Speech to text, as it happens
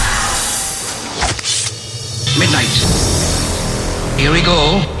here we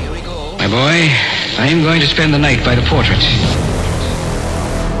go. My boy, I'm going to spend the night by the portrait.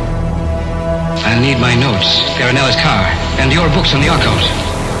 I'll need my notes, Caranella's car, and your books on the occult.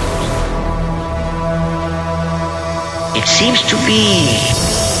 It seems to be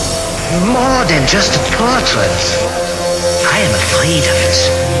more than just a portrait. I am afraid of it.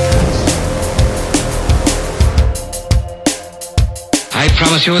 I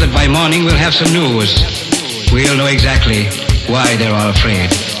promise you that by morning we'll have some news. We'll know exactly why they're all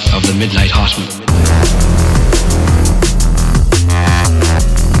afraid of the Midnight Horseman.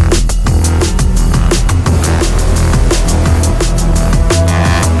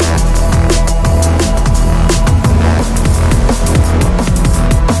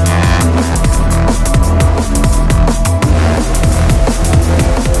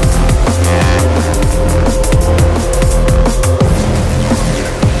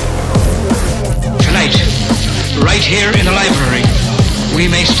 Here in the library, we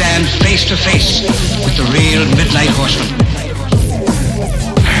may stand face to face with the real Midnight Horseman.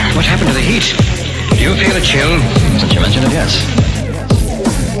 What happened to the heat? Do you feel a chill? Since you mentioned it, yes.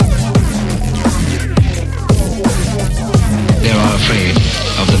 They're all afraid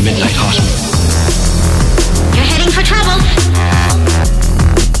of the Midnight Horseman. You're heading for trouble.